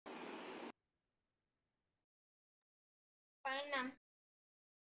Fine, ma'am.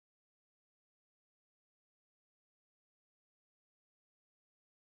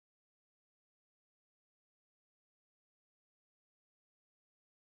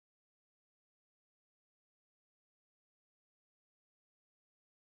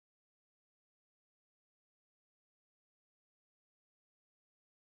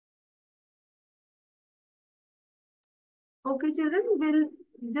 Okay, children, we'll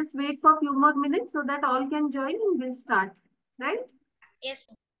just wait for a few more minutes so that all can join and we'll start, right? Yes.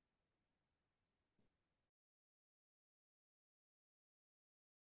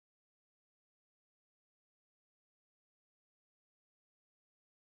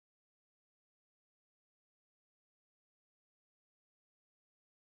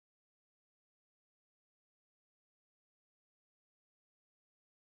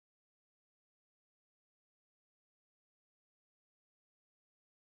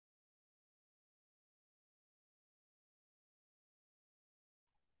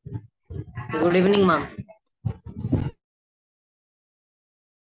 Good evening, ma'am.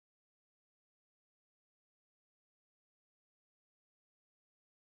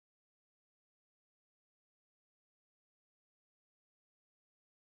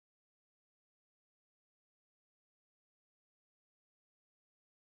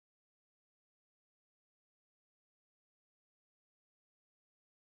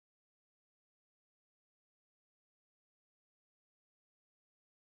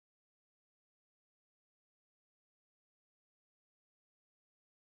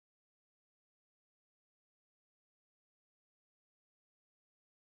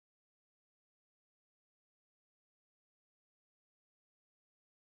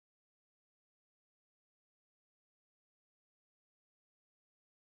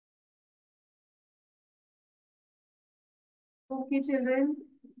 Okay, children,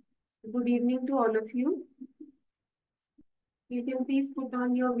 good evening to all of you. You can please put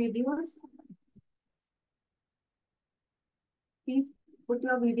on your videos. Please put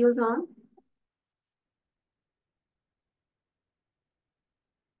your videos on.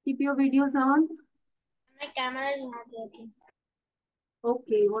 Keep your videos on. My camera is not working.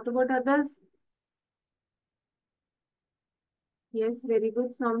 Okay, what about others? Yes, very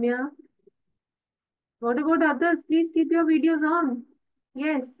good, Soumya. What about others? Please keep your videos on.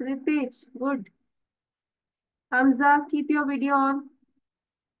 Yes, Ritesh, good. Hamza, keep your video on.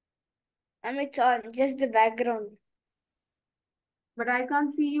 It's on, just the background. But I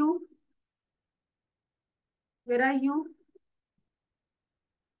can't see you. Where are you?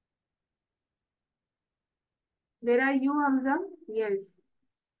 Where are you, Hamza? Yes.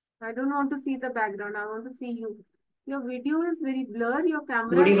 I don't want to see the background. I want to see you. Your video is very blur. Your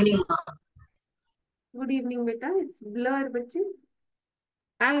camera Good is... evening, ma'am. Good evening, beta. It's blur, bache.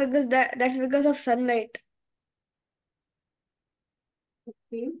 Because that's because of sunlight.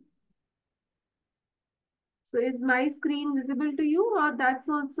 Okay. So is my screen visible to you or that's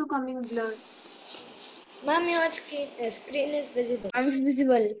also coming blur? Ma'am, your screen is visible. It's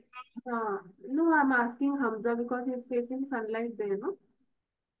visible. No, I'm asking Hamza because he's facing sunlight there, no?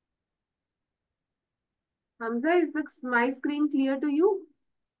 Hamza, is my screen clear to you?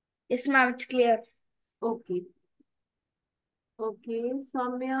 Yes, ma'am, it's clear. Okay. Okay,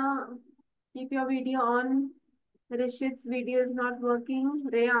 Soumya, keep your video on. Rishit's video is not working.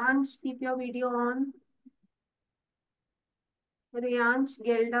 Reyansh, keep your video on. Reyansh,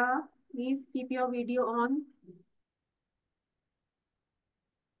 Gelda, please keep your video on.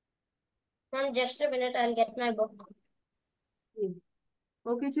 Ma'am, just a minute, I'll get my book.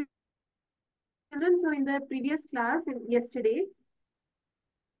 Okay, children, so in the previous class, yesterday,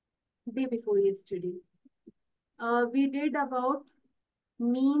 day before yesterday, we did about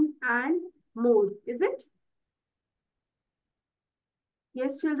mean and mode, is it?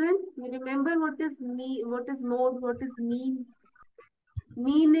 Yes, children, you remember what is what is mode, what is mean?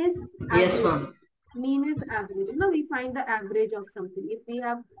 Mean is Yes, average. ma'am. Mean is average. You know, we find the average of something. If we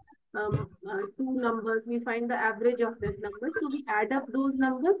have two numbers, we find the average of that number. So we add up those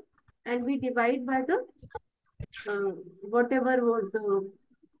numbers and we divide by the whatever was the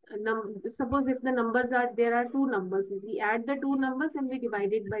suppose if the numbers are, there are two numbers, we add the two numbers and we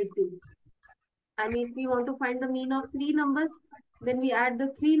divide it by 2. And if we want to find the mean of three numbers, then we add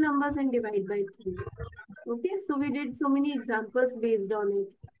the three numbers and divide by 3. Okay, so we did so many examples based on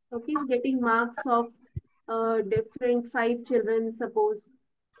it. Okay, getting marks of different 5 children, suppose.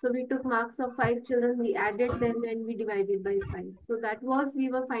 So we took marks of 5 children, we added them and we divided by 5. So that was, we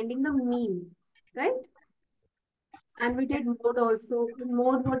were finding the mean, right? And we did mode also. In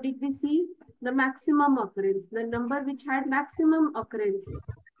mode, what did we see? The maximum occurrence. The number which had maximum occurrence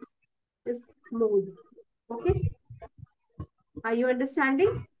is mode. Okay. Are you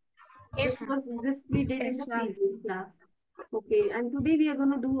understanding? Yes, This we did in Yes, the ma'am. previous class. Okay, and today we are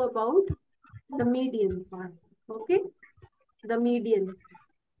going to do about the median part. Okay, the median.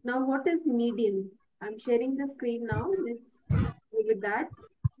 Now, what is median? I'm sharing the screen now. Let's go with that.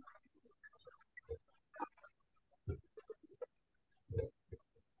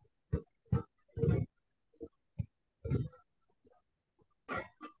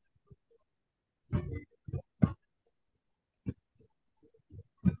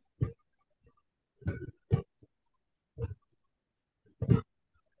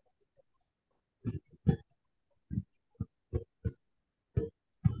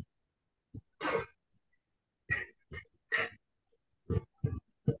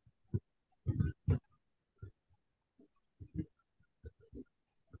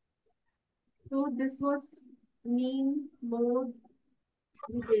 So this was mean, mode,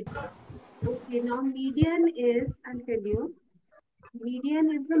 we did. Okay, now median is, I'll tell you,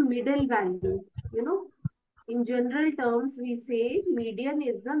 median is the middle value. You know, in general terms, we say median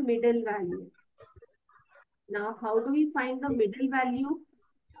is the middle value. Now, how do we find the middle value?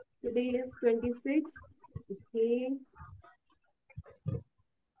 Today is 26th. Okay,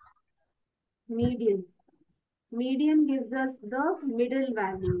 median. Median gives us the middle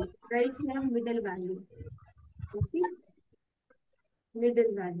value. Right here, middle value. Okay,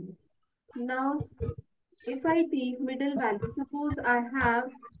 middle value. Now, if I take middle value, suppose I have,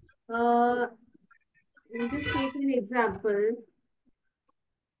 just take an example.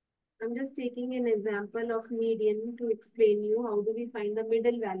 I'm just taking an example of median to explain you how do we find the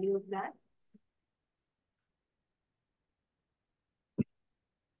middle value of that.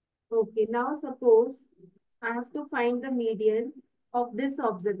 Okay, now suppose I have to find the median of this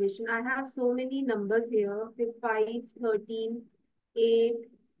observation. I have so many numbers here, 5, 13, 8,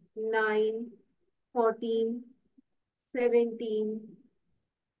 9, 14, 17,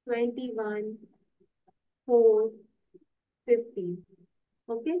 21, 4, 15.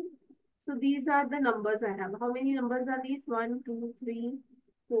 Okay, so these are the numbers I have. How many numbers are these? 1, 2, 3,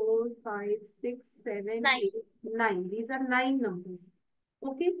 4, 5, 6, 7, 8, 9. These are 9 numbers.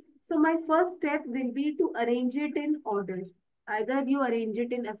 Okay, so my first step will be to arrange it in order. Either you arrange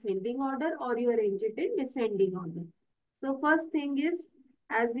it in ascending order or you arrange it in descending order. So first thing is,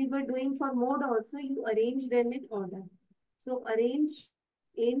 as we were doing for mode also, you arrange them in order. So arrange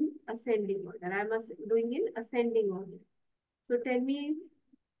in ascending order. I am doing in ascending order. So tell me,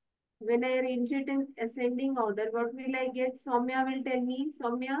 when I arrange it in ascending order, what will I get? Soumya will tell me.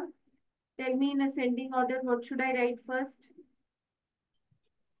 Soumya, tell me in ascending order, what should I write first?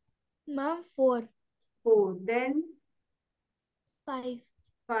 ma'am. 4, 4, then 5,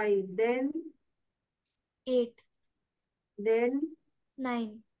 5, then 8, then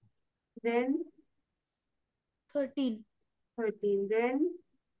 9, then 13, 13, then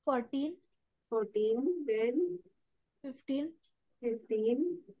 14, 14, then 15,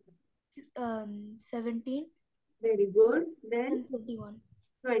 15. 17, Very good. Then and 21.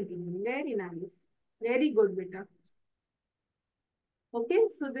 20. Very nice. Very good, beta. Okay,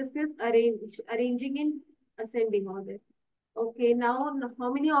 so this is arranging in ascending order. Okay, now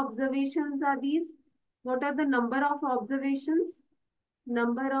how many observations are these? What are the number of observations?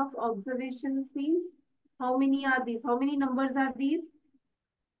 Number of observations means how many are these? How many numbers are these?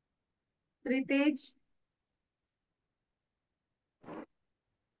 Tritej,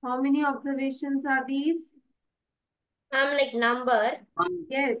 how many observations are these? Ma'am, like number.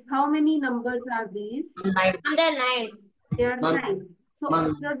 Yes, how many numbers are these? Under 9. They are Ma'am, 9. So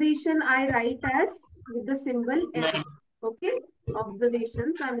ma'am. observation I write as with the symbol N. 9. Okay,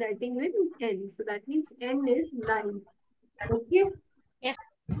 observations I'm writing with N. So that means N is 9. Okay. Yes.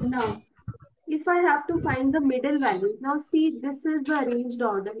 Now, if I have to find the middle value, now see, this is the arranged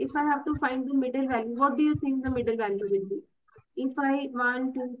order. If I have to find the middle value, what do you think the middle value will be? If I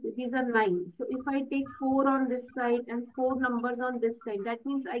 1, 2, these are 9. So if I take 4 on this side and 4 numbers on this side, that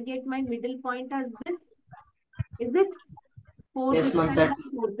means I get my middle point as this. Is it? 4 Yes, this ma'am. side 30.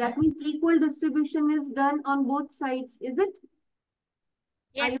 and 4. That means equal distribution is done on both sides. Is it? Are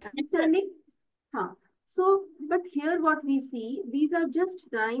Yes, you ma'am. understanding? Huh. So, but here what we see, these are just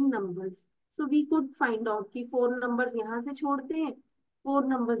 9 numbers. So we could find out कि 4 numbers यहाँ से छोड़ते हैं, 4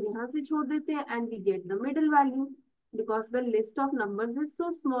 numbers यहाँ से छोड़ देते हैं, and we get the middle value because the list of numbers is so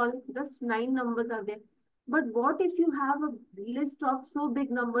small, just 9 numbers are there. But what if you have a list of so big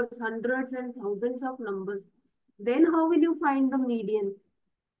numbers, hundreds and thousands of numbers? Then how will you find the median?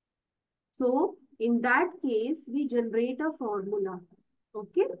 So in that case, we generate a formula.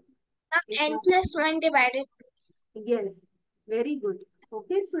 Okay. N plus 1 divided. Yes, very good.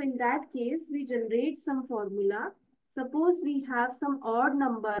 Okay, so in that case, we generate some formula. Suppose we have some odd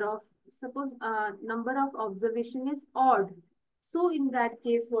number of, suppose number of observation is odd. So in that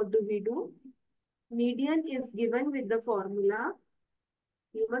case, what do we do? Median is given with the formula.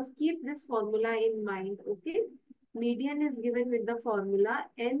 You must keep this formula in mind, okay? Median is given with the formula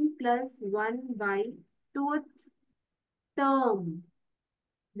n plus 1 by 2th term.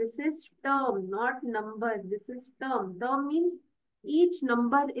 This is term, not number. This is term. Term means each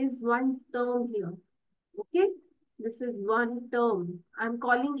number is one term here. Okay? This is one term. I'm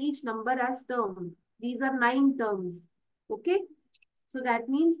calling each number as term. These are 9 terms. Okay? So that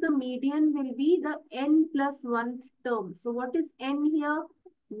means the median will be the n plus 1th term. So what is n here?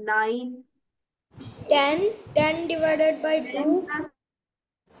 9. 10 divided by 10 2.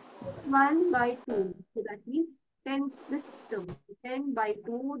 plus 1 by 2. So that means 10 this term. 10 by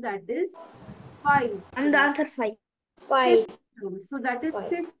 2, that is 5. And the answer 5. 5. Term. So that is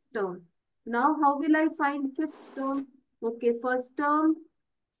 5. 5th term. Now how will I find 5th term? Okay, first term,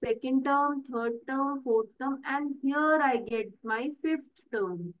 second term, third term, fourth term, and here I get my 5th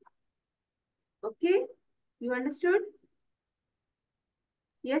term. Okay, you understood?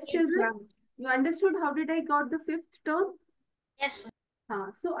 Yes, Yes, children? ma'am. You understood how did I got the 5th term? Yes.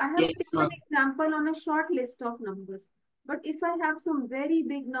 So I have taken an example on a short list of numbers. But if I have some very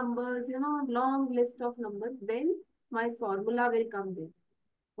big numbers, you know, long list of numbers, then my formula will come there.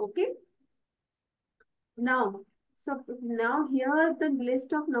 Okay. Now, so now here the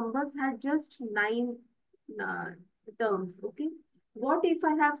list of numbers had just 9 terms. Okay. What if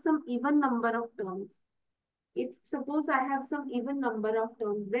I have some even number of terms? If suppose I have some even number of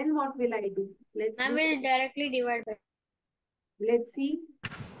terms, then what will I do? I will directly divide by. Let's see.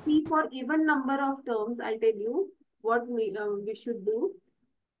 See, for even number of terms, I'll tell you what we should do.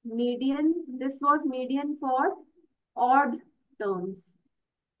 Median, this was median for odd terms.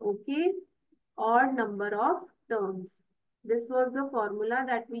 Okay, odd number of terms. This was the formula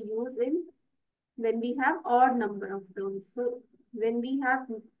that we use in when we have odd number of terms. So when we have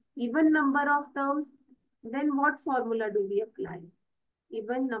even number of terms, then what formula do we apply?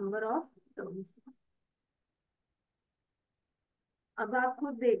 Even number of terms. अब आप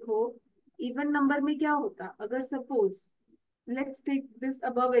खुद देखो even number में क्या होता अगर suppose let's take this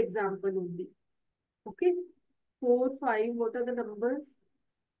above example only okay 4 5 what are the numbers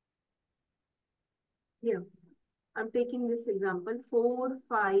here I'm taking this example 4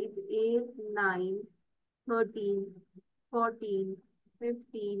 5 8 9 13 14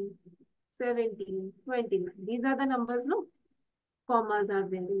 15 17 29 these are the numbers no commas are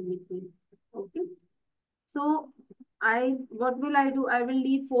there in between okay so what will I do? I will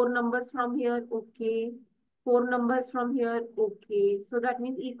leave 4 numbers from here. Okay. 4 numbers from here. Okay. So that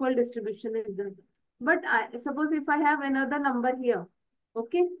means equal distribution is done. But suppose if I have another number here.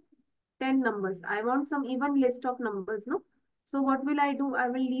 Okay. 10 numbers. I want some even list of numbers, no? So what will I do? I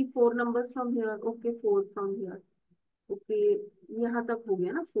will leave 4 numbers from here. Okay. 4 from here. Okay. यहाँ तक हो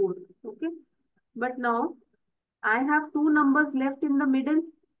गया ना 4. Okay. But now I have 2 numbers left in the middle.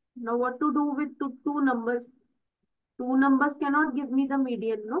 Now what to do with two numbers? 2 numbers cannot give me the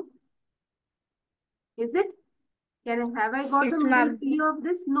median, no? Is it? Have I got Yes, the middle ma'am. value of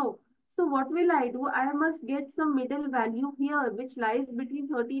this? No. So what will I do? I must get some middle value here, which lies between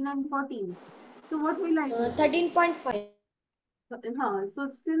 13 and 14. So what will I do? 13.5. So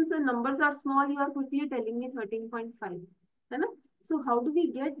since the numbers are small, you are quickly telling me 13.5. So how do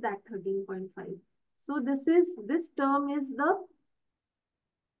we get that 13.5? So this term is the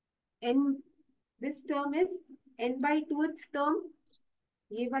n, this term is n by 2th term.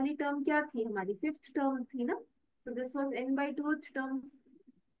 ये वाली term क्या थी हमारी 5th term थी ना so this was n by 2th terms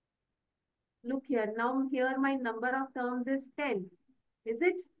look here now here my number of terms is 10 is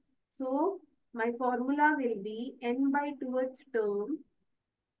it so my formula will be n by 2th term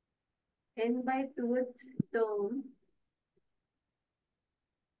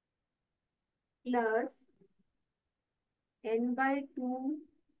plus n by 2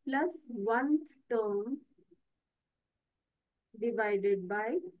 plus 1th term divided by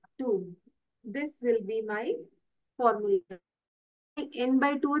 2 this will be my formula n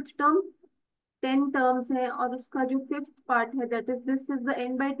by 2th term 10 terms है और उसका जो 5th part है that is this is the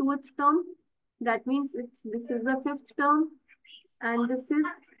n by 2th term that means this is the 5th term and this is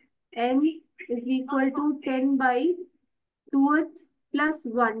n is equal to 10 by 2th plus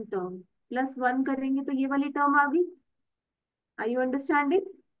 1 term plus 1 करेंगे तो ये वाली term आ गई are you understanding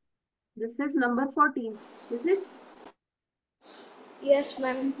this is number 14 is it Yes,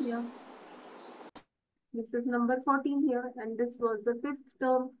 ma'am. yeah this is number 14 here and this was the 5th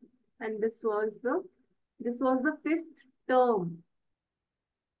term and this was the 5th term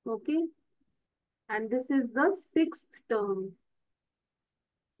okay and this is the sixth term.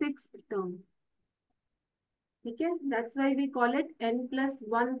 Sixth term. Okay, that's why we call it n plus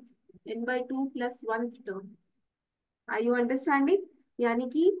 1, n by 2 plus 1th term. Are you understanding? यानी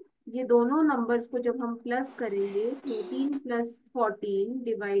कि ये दोनों numbers को जब हम plus करेंगे 13 plus 14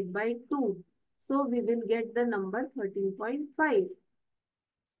 divide by 2, so we will get the number 13.5.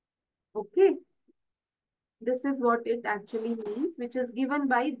 Okay, this is what it actually means, which is given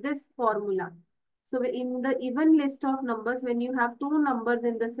by this formula. So in the even list of numbers, when you have two numbers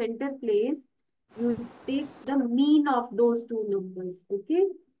in the center place, you take the mean of those two numbers. Okay,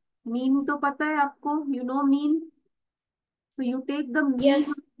 mean to pata hai aapko, you know mean. So you take the mean Yes.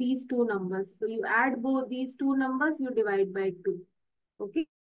 of these two numbers. So you add both these two numbers, you divide by 2. Okay.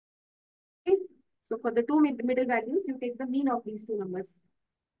 So for the two middle values, you take the mean of these two numbers.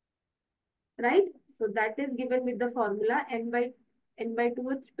 Right? So that is given with the formula n by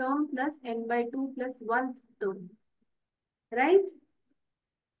 2th term plus n by 2 plus 1th term. Right?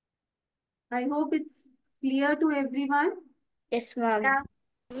 I hope it's clear to everyone. Yes, ma'am. Yeah.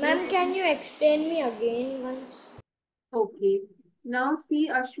 Ma'am, can you explain me again once? Okay. Now see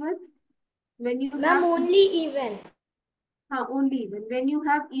Ashwath, when you Ma'am, have only even. only even when you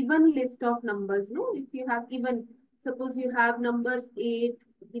have even list of numbers, no, if you have even, suppose you have numbers 8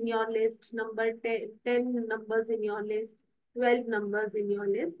 in your list, number 10 numbers in your list, 12 numbers in your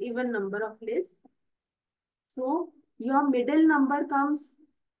list, even number of list. So your middle number comes,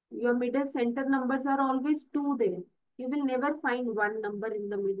 your middle center numbers are always 2 there. You will never find one number in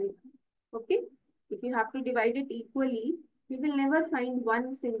the middle. Okay, if you have to divide it equally, you will never find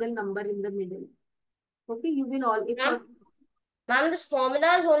one single number in the middle. Okay, you will all, if Ma'am, this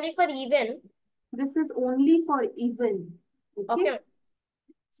formula is only for even. this is only for even. Okay. Okay.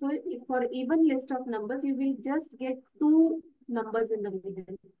 So for even list of numbers, you will just get two numbers in the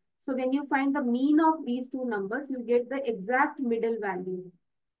middle. So when you find the mean of these two numbers, you get the exact middle value,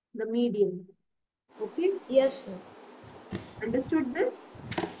 the median. Okay. Yes, ma'am. Understood this?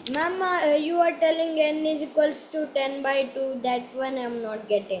 Ma'am, you are telling n is equals to 10 by 2. That one I am not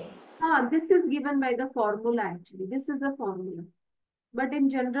getting. This is given by the formula actually. This is the formula. But in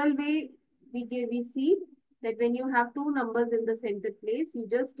general way, we see that when you have two numbers in the center place, you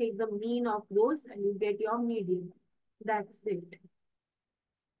just take the mean of those and you get your median. That's it.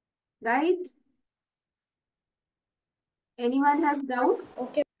 Right? Anyone has doubt?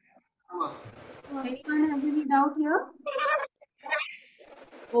 Okay. Anyone has any doubt here?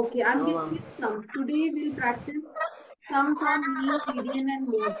 Okay, I'm giving you sums. Today we'll practice sums on mean, median, and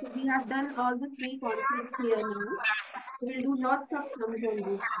mode. So we have done all the three concepts here now. We'll do lots of sums on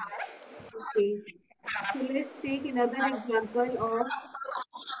this. Okay. So let's take another example of,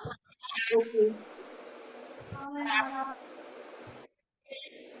 okay.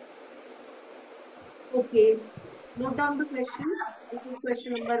 Okay. Note down the question. This is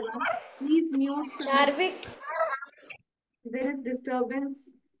question number 1. Please mute. Charvik. There is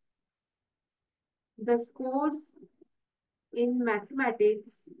disturbance. The scores in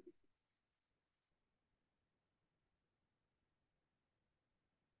mathematics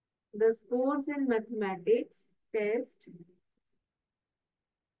test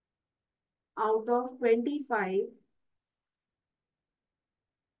out of 25,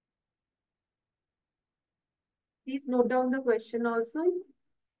 please note down the question also.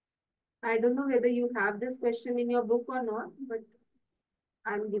 I don't know whether you have this question in your book or not, but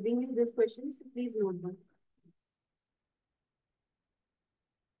I'm giving you this question, so please note down.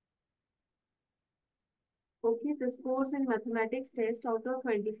 Okay, the scores in mathematics test out of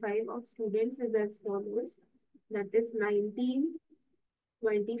 25 of students is as follows. That is 19,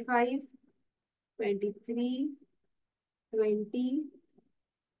 25, 23, 20,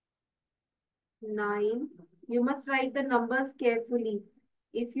 9. You must write the numbers carefully.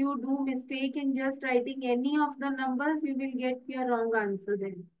 If you do mistake in just writing any of the numbers, you will get your wrong answer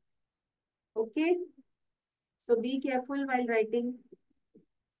then. Okay? So be careful while writing.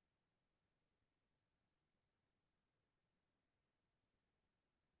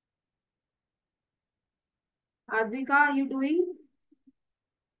 Advika, are you doing?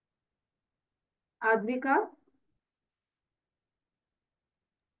 Advika?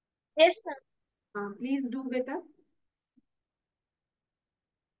 Yes, ma'am. Please do better.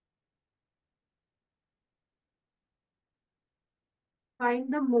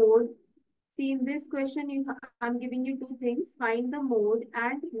 Find the mode. See, in this question, I'm giving you two things. Find the mode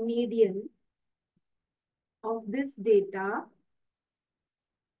and median of this data.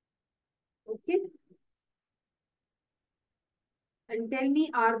 Okay? And tell me,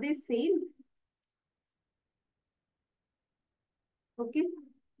 are they same? Okay?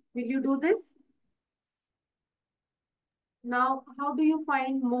 Will you do this? Now, how do you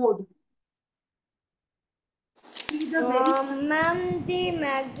find mode? See the very Ma'am, the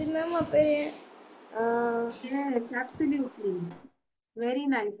maximum apparent. yes, absolutely. Very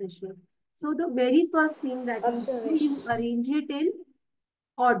nice, Ashwin. So the very first thing that you do, Observation. you arrange it in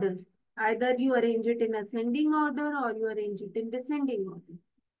order. Either you arrange it in ascending order or you arrange it in descending order.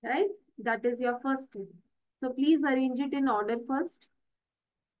 Right? That is your first step. So please arrange it in order first.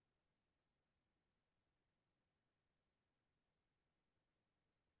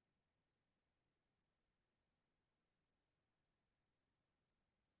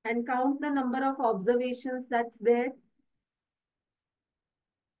 And count the number of observations that's there.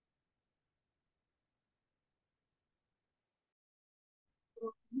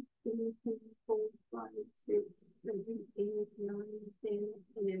 Two, three, four, five, six, 7, 8, 9, 10,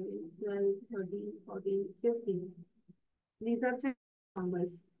 11, 12, 13, 14, 15. These are 15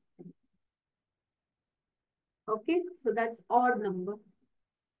 numbers. Okay, so that's odd number.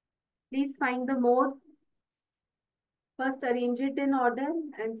 Please find the mode. First arrange it in order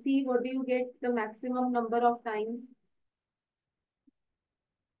and see what do you get the maximum number of times.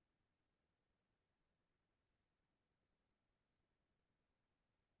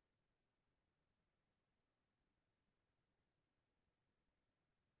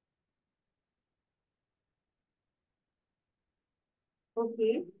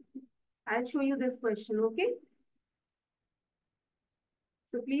 Okay, I'll show you this question, okay?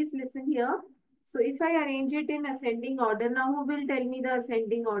 So please listen here. So if I arrange it in ascending order, now who will tell me the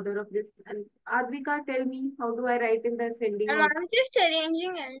ascending order of this? And Advika, tell me, how do I write in the ascending order? I'm just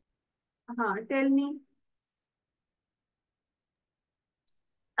arranging it. Tell me.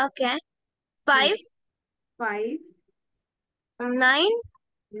 Okay. 5, 5, 9,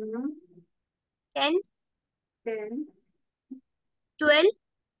 mm, 10, 10, 12.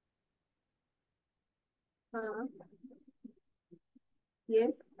 uh,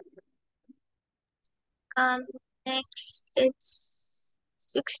 yes, Next it's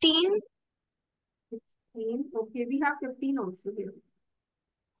 16, 16. Okay, we have 15 also here.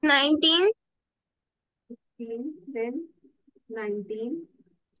 19, 16, then 19,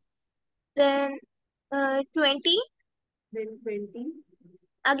 then 20, then 20,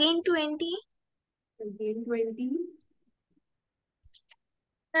 again 20, again 20,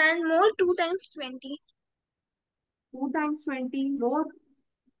 and more 2 times 20. 2 times 20, more.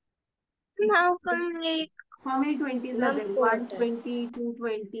 How come like How many 20s are Ma'am, there? 4 times. 120,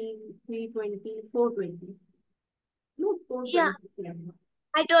 220, 320, 420. No, yeah, 420.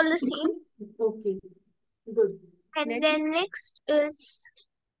 I told the same. Okay, good. And Next, then next is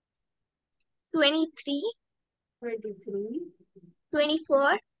 23, 23,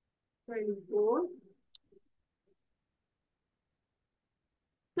 24, 24,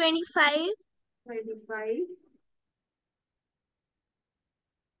 25, 25.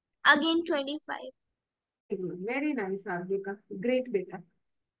 again 25. Very good. Very nice, Advika. Great, beta.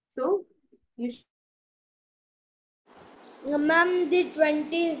 So, you should. Ma'am, the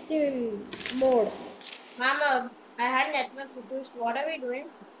 20 is the mode. Mama, I had network issues. What are we doing?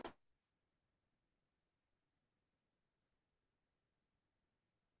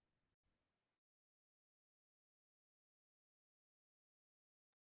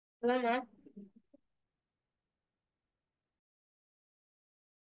 Mama.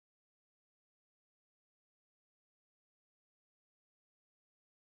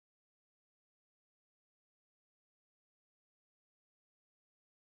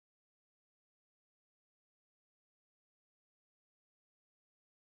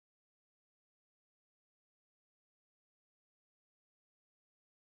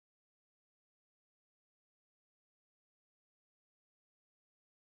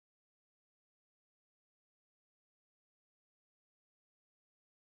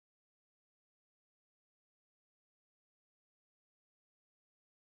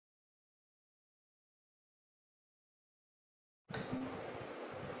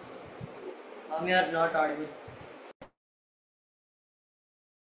 Mom, you are not audible.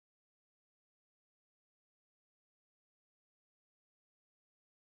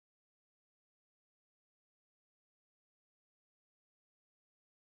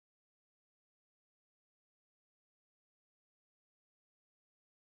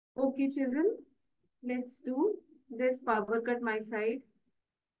 Okay, children, let's do this power cut my side.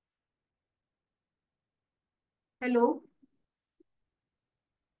 Hello.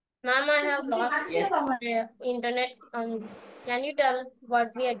 Mama, I have lost Yes. my internet. Can you tell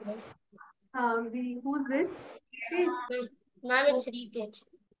what we are doing? Who's this? Sritej. Ma'am, it's Srikej.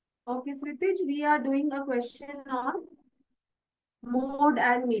 Okay, Sritej, we are doing a question on mode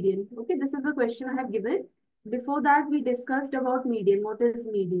and median. Okay, this is the question I have given. Before that, we discussed about median. What is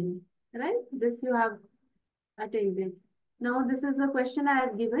median? Right? This you have attended. Now, this is a question I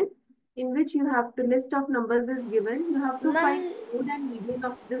have given in which you have to list of numbers is given. You have to find Ma'am, mode and median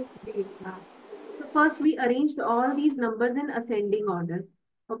of this data. So first, we arranged all these numbers in ascending order.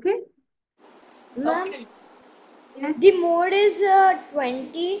 Okay? ma'am, Okay. Yes. the mode is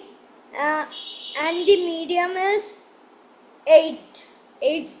 20 and the medium is 8.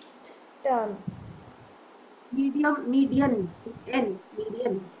 8th term. Median, N,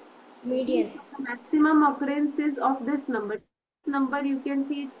 median. Okay, Median. so the maximum occurrences of this number you can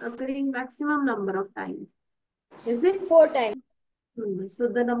see it's occurring maximum number of times. Is it? 4 times. So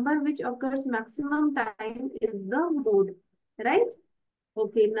the number which occurs maximum time is the mode, right?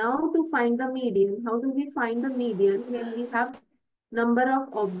 Okay, now to find the median, how do we find the median when we have number of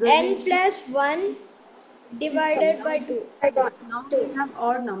N observations? plus 1 divided by 2. Yes, now we have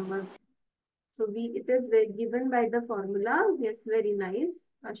odd number. So it is given by the formula. Yes, very nice.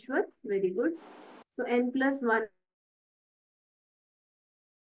 Ashwath, very good. So n plus 1.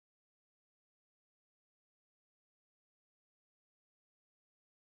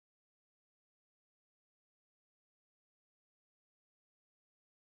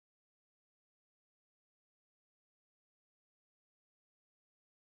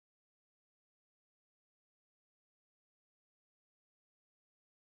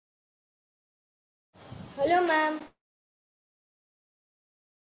 Hello, ma'am.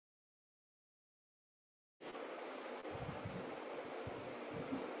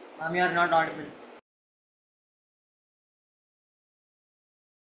 Ma'am, you are not audible.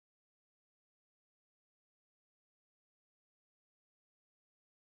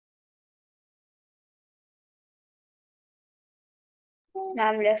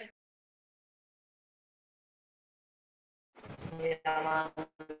 I'm left. Yeah, ma'am.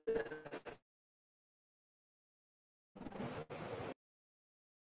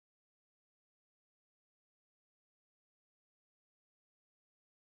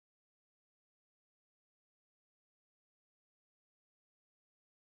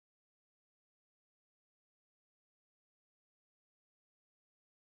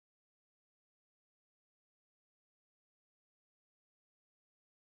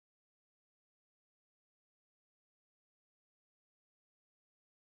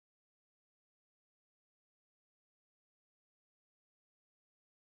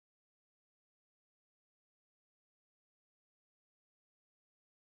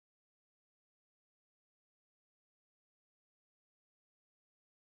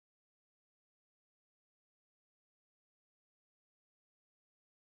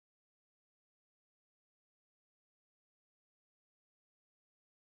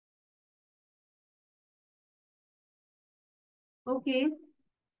 Okay.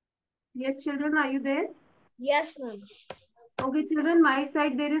 Yes, children, are you there? Yes, ma'am. Okay, children, my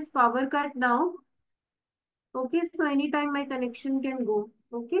side there is power cut now. Okay, so anytime my connection can go.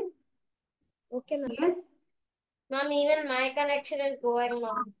 Okay. Okay, ma'am. Yes, Ma'am, even my connection is going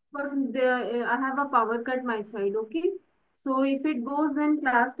now. because I have a power cut my side. Okay. So if it goes and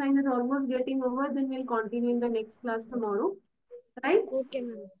class time is almost getting over, then we'll continue in the next class tomorrow. Right? Okay,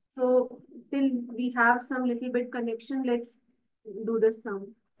 ma'am. So till we have some little bit connection, let's do the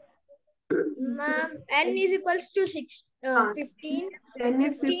sum. So Ma'am, n is equals to 15. 10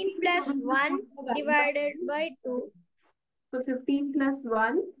 is 15 15, so plus we just 1 put the value of divided 10. by 2. So 15 plus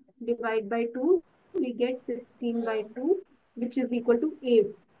 1 divided by 2, we get 16 by 2, which is equal to 8.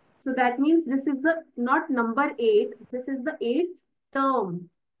 So that means this is the not number 8, this is the 8th term.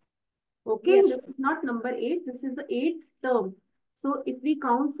 Okay, Yes. this is not number 8, this is the 8th term. So if we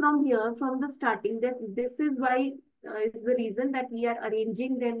count from here, from the starting, that this is why is the reason that we are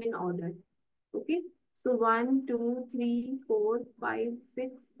arranging them in order. Okay, so 1, 2, 3, 4, 5,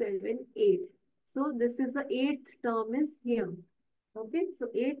 6, 7, 8. So this is the 8th term is here. Okay, so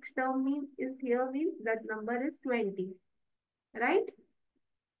 8th term means is here means that number is 20, right?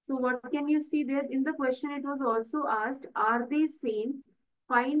 So what can you see there in the question? It was also asked, are they same?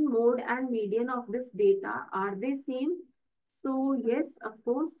 Find mode and median of this data. Are they same? So yes, of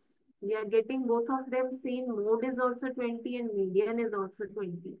course, we are getting both of them same. Mode is also 20 and median is also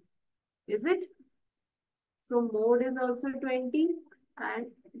 20. Is it? So mode is also 20 and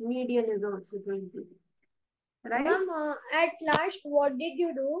median is also 20. Right? Ma'am, at last, what did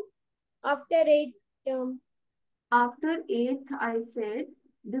you do after 8 term? After 8th, I said,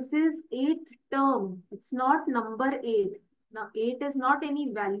 this is 8th term. It's not number 8. Now, 8 is not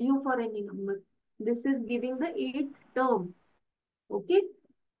any value for any number. This is giving the 8th term. Okay.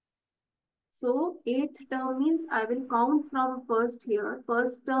 So, 8th term means I will count from first here.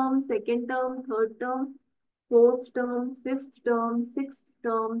 First term, second term, third term. fourth term, fifth term, sixth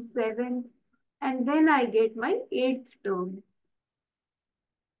term, seventh, and then I get my eighth term.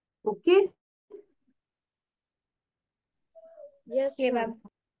 Okay? Yes, Okay, ma'am.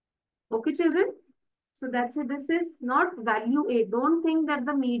 ma'am. Okay, children? So that's it. This is not value 8. Don't think that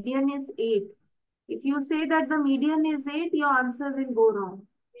the median is 8. If you say that the median is 8, your answer will go wrong.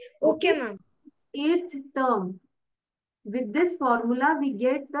 Okay, ma'am. Eighth term. With this formula, we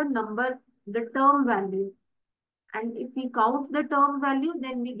get the number, the term value. And if we count the term value,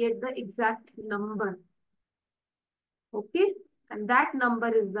 then we get the exact number. Okay? And that number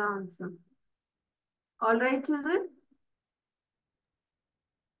is the answer. All right, children?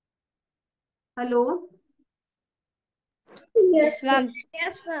 Hello? Yes, ma'am.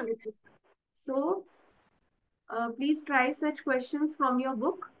 Yes, ma'am. So, please try such questions from your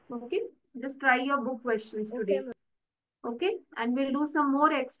book. Okay? Just try your book questions Okay, today. ma'am. Okay? And we'll do some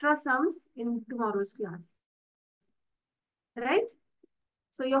more extra sums in tomorrow's class. Right?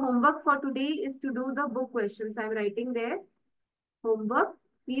 So your homework for today is to do the book questions. I'm writing there. Homework.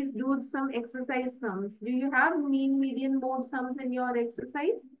 Please do some exercise sums. Do you have mean, median, mode sums in your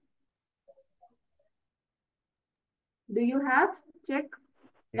exercise? Do you have? Check.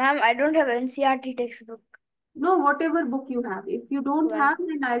 Ma'am, I don't have NCERT textbook. No, whatever book you have. If you don't Well, have,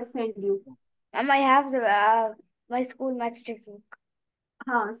 then I'll send you. ma'am, I have the my school maths textbook.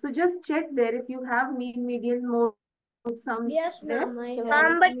 So just check there if you have mean, median, mode sums Yes, there. ma'am. I Ma'am,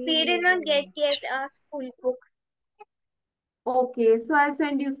 have. But we did not get yet a school book. Okay, so I'll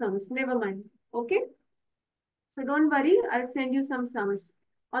send you sums. Never mind. Okay. So don't worry. I'll send you some sums.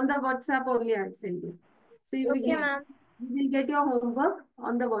 On the WhatsApp only I'll send you. So you Okay, ma'am. will get your homework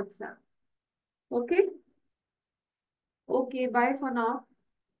on the WhatsApp. Okay. Okay. Bye for now.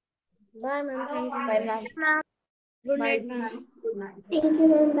 Bye, ma'am. Thank you. Bye, ma'am. Ma'am. Good Bye. night, ma'am. Good night. Thank you,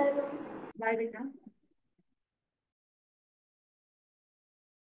 ma'am. Bye, ma'am. Bye, beta.